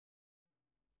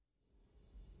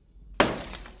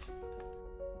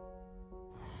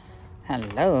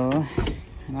Hello.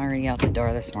 I'm already out the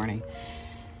door this morning.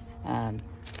 Got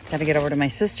to get over to my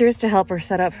sister's to help her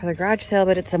set up for the garage sale,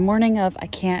 but it's a morning of I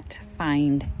can't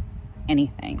find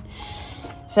anything.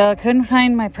 So I couldn't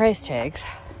find my price tags.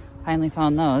 Finally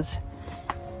found those.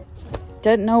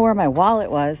 Didn't know where my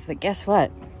wallet was, but guess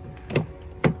what?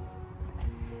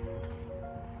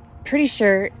 Pretty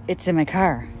sure it's in my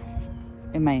car.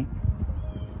 In my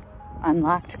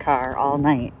unlocked car all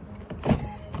night.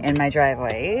 In my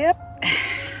driveway. Yep.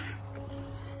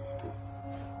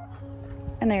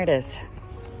 And there it is.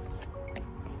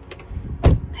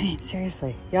 I mean,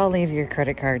 seriously. Y'all leave your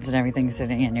credit cards and everything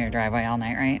sitting in your driveway all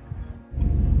night, right?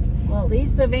 Well, at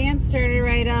least the van started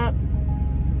right up.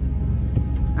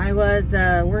 I was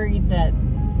worried that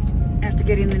after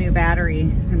getting the new battery,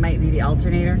 it might be the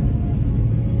alternator.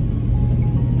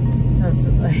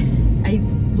 So I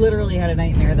literally had a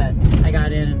nightmare that I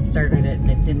got in and started it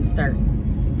and it didn't start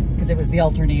because it was the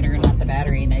alternator and not the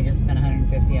battery, and I just spent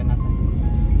 $150 on nothing.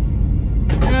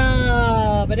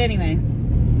 But anyway,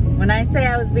 when I say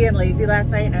I was being lazy last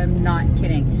night, I'm not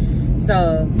kidding.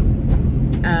 So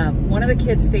one of the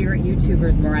kids' favorite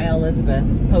YouTubers, Mariah Elizabeth,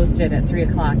 posted at 3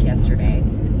 o'clock yesterday.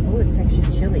 Oh, it's actually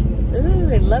chilly. Ooh,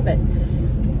 I love it.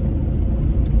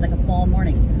 It's like a fall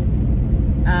morning.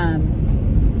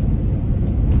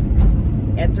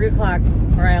 At 3 o'clock,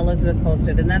 Mariah Elizabeth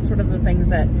posted, and that's one of the things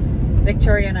that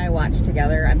Victoria and I watch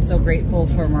together. I'm so grateful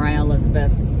for Mariah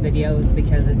Elizabeth's videos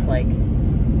because it's like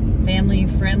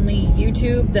family-friendly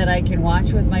YouTube that I can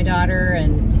watch with my daughter,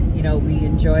 and you know, we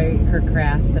enjoy her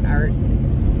crafts and art.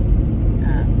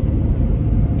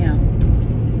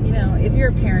 You know, if you're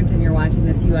a parent and you're watching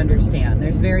this, you understand.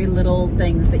 There's very little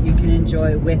things that you can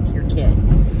enjoy with your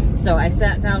kids. So I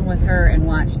sat down with her and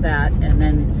watched that, and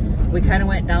then we kind of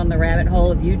went down the rabbit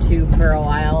hole of YouTube for a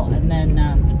while, and then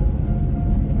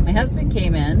my husband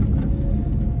came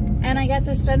in, and I got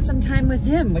to spend some time with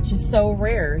him, which is so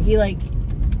rare. He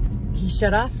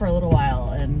shut off for a little while,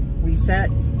 and we sat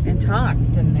and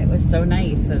talked, and it was so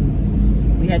nice,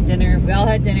 and we had dinner. We all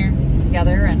had dinner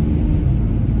together and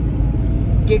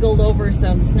giggled over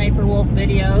some Sniper Wolf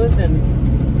videos, and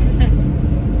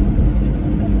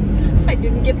I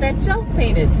didn't get that shelf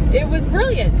painted. It was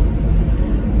brilliant.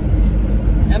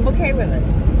 I'm okay with it.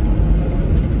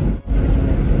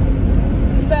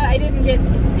 So I didn't get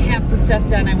half the stuff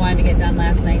done I wanted to get done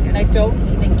last night, and I don't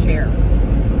even care.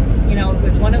 You know, it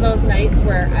was one of those nights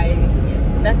where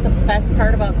that's the best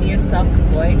part about being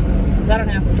self-employed, is I don't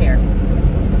have to care.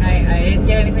 I didn't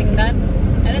get anything done,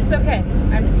 and it's okay.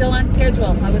 I'm still on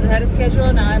schedule. I was ahead of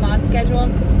schedule, now I'm on schedule.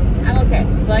 I'm okay.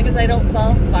 As long as I don't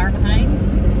fall far behind,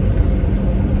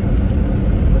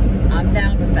 I'm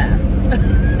down with that.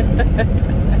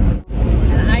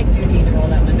 And I do need to roll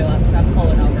that window up, so I'm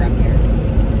pulling over up here.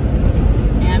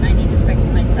 And I need to fix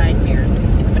my side mirror.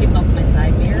 Somebody bumped my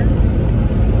side mirror,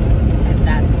 and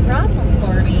that's a problem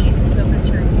for me. So I'm gonna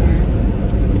turn here.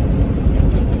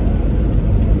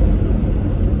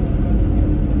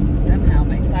 Somehow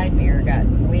my side mirror got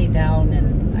way down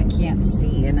and I can't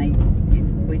see, and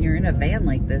when you're in a van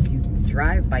like this, you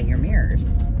drive by your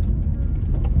mirrors.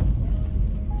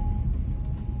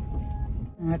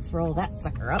 Let's roll that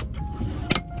sucker up,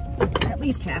 at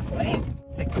least halfway.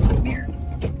 Fix this mirror.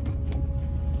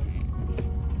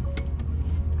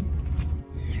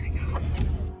 There we go.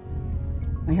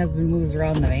 My husband moves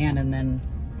around the van, and then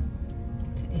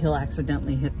he'll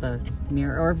accidentally hit the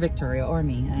mirror, or Victoria, or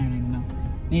me. I don't even know.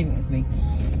 Maybe it was me.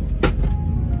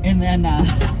 And then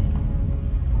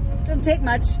it doesn't take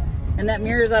much, and that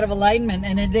mirror's out of alignment,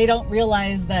 and they don't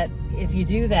realize that if you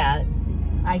do that,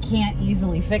 I can't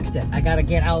easily fix it. I gotta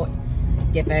get out,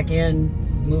 get back in,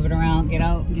 move it around, get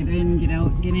out, get in, get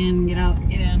out, get in, get out,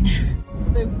 get in.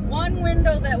 The one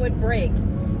window that would break,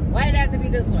 why'd it have to be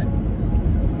this one?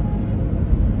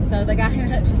 So the guy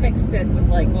that fixed it was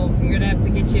like, well, you're gonna have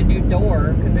to get you a new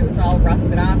door because it was all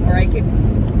rusted off, or I could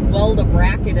weld a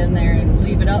bracket in there and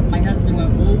leave it up. My husband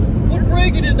went, well, put a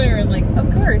bracket in there. I'm like,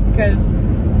 of course, because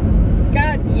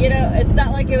God, you know, it's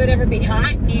not like it would ever be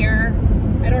hot in here.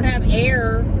 I don't have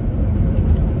air.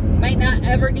 Might not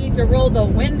ever need to roll the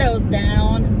windows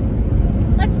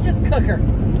down. Let's just cook her.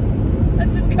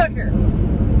 Let's just cook her.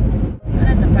 I'm gonna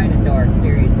have to find a door,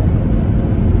 seriously.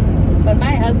 But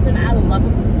my husband, I love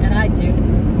him, and I do.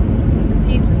 Because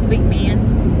he's a sweet man.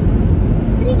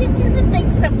 But he just doesn't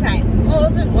think sometimes.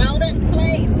 Oh, just weld it in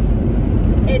place.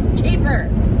 It's cheaper.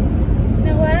 You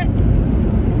know what?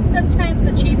 Sometimes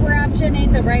the cheaper option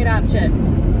ain't the right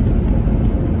option.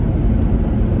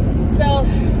 So,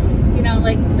 you know,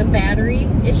 like the battery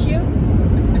issue,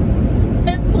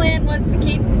 his plan was to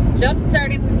keep jump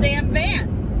starting the damn van.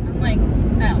 I'm like,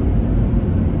 no.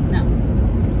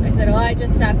 I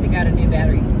just stopped and got a new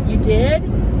battery. You did?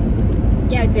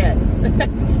 Yeah, I did.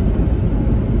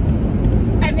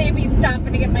 I may be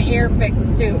stopping to get my air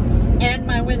fixed too, and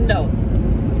my window.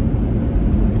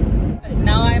 But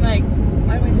now I'm like,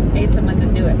 why don't we just pay someone to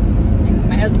do it? And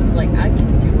my husband's like, I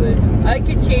can do it. I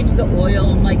could change the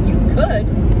oil. I'm like, you could,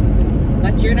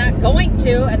 but you're not going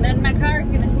to, and then my car's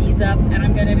gonna seize up and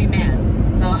I'm gonna be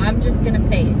mad. So I'm just gonna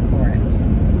pay for it.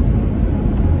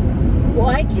 Well,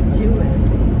 I can do it.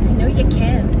 I know you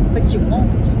can, but you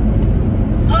won't.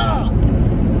 Oh!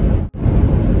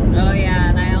 Oh yeah,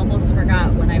 and I almost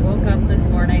forgot. When I woke up this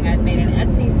morning, I'd made an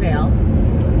Etsy sale.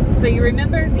 So you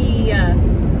remember the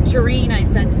tureen I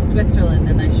sent to Switzerland,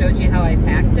 and I showed you how I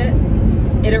packed it?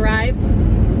 It arrived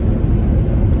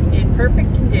in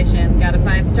perfect condition, got a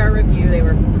 5-star review. They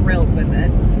were thrilled with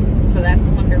it. So that's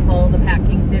wonderful. The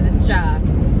packing did its job.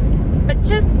 But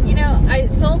just, you know, I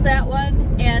sold that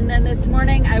one, and then this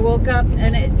morning I woke up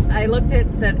and I looked at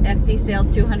it, said Etsy sale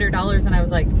 $200, and I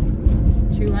was like,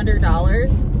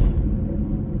 $200?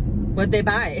 What'd they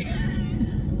buy?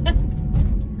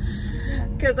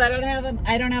 Because I don't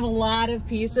have a lot of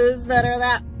pieces that are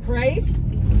that price.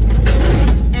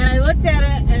 And I looked at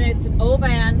it, and it's an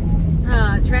Oban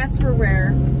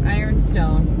transferware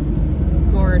ironstone,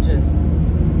 gorgeous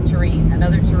tureen,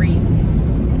 another tureen.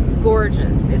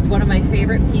 Gorgeous. It's one of my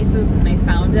favorite pieces. When I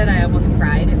found it, I almost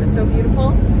cried. It was so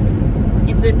beautiful.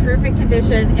 It's in perfect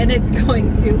condition, and it's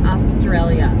going to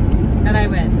Australia. And I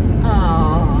went,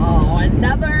 oh,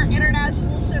 another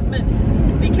international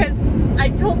shipment. Because I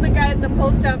told the guy at the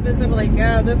post office, I'm like,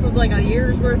 oh, this is like a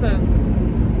year's worth of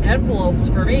envelopes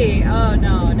for me. Oh,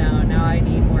 no, I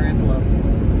need more envelopes.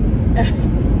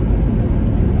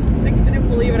 I couldn't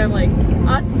believe it. I'm like,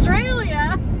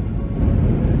 Australia?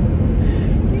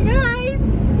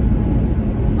 Guys,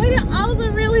 all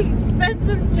the really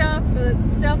expensive stuff,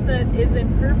 stuff that is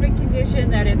in perfect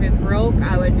condition, that if it broke,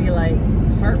 I would be like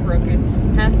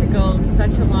heartbroken, have to go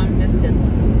such a long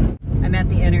distance. I'm at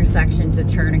the intersection to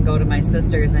turn and go to my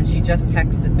sister's, and she just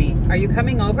texted me, are you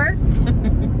coming over?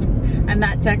 I'm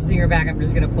not texting her back. I'm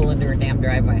just gonna pull into her damn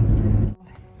driveway.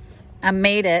 I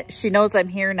made it. She knows I'm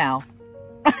here now.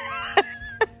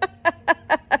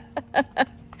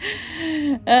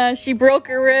 She broke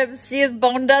her ribs. She is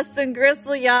bone dust and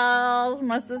gristle, y'all.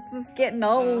 My sister's getting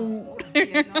old.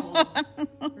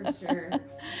 For sure.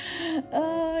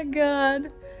 Oh,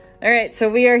 God. All right, so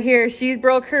we are here. She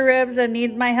broke her ribs and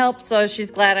needs my help, so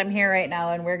she's glad I'm here right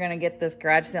now, and we're going to get this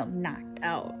garage sale knocked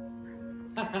out.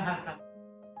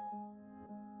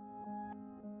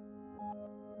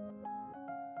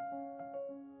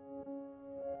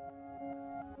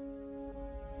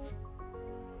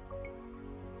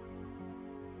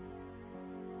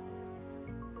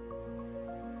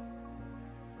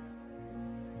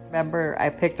 Remember, I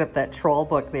picked up that troll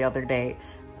book the other day.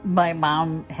 My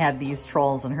mom had these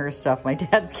trolls in her stuff. My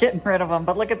dad's getting rid of them,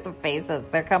 but look at the faces.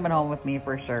 They're coming home with me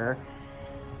for sure.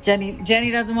 Jenny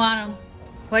doesn't want them.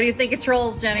 What do you think of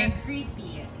trolls, Jenny? They're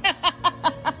creepy.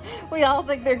 We all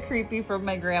think they're creepy from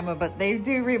my grandma, but they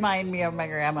do remind me of my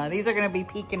grandma. These are going to be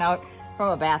peeking out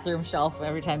from a bathroom shelf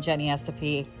every time Jenny has to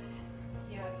pee.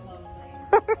 Yeah,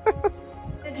 lovely.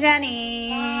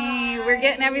 Jenny, hi. We're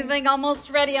getting everything almost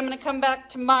ready. I'm going to come back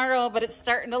tomorrow, but it's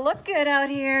starting to look good out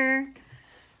here.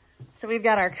 So we've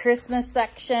got our Christmas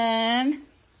section.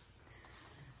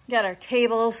 Got our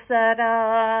table set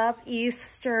up.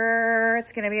 Easter.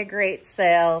 It's going to be a great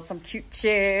sale. Some cute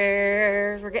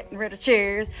chairs. We're getting rid of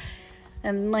chairs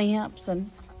and lamps,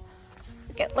 and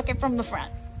looking from the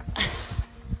front.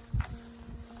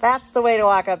 That's the way to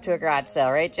walk up to a garage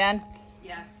sale, right, Jen?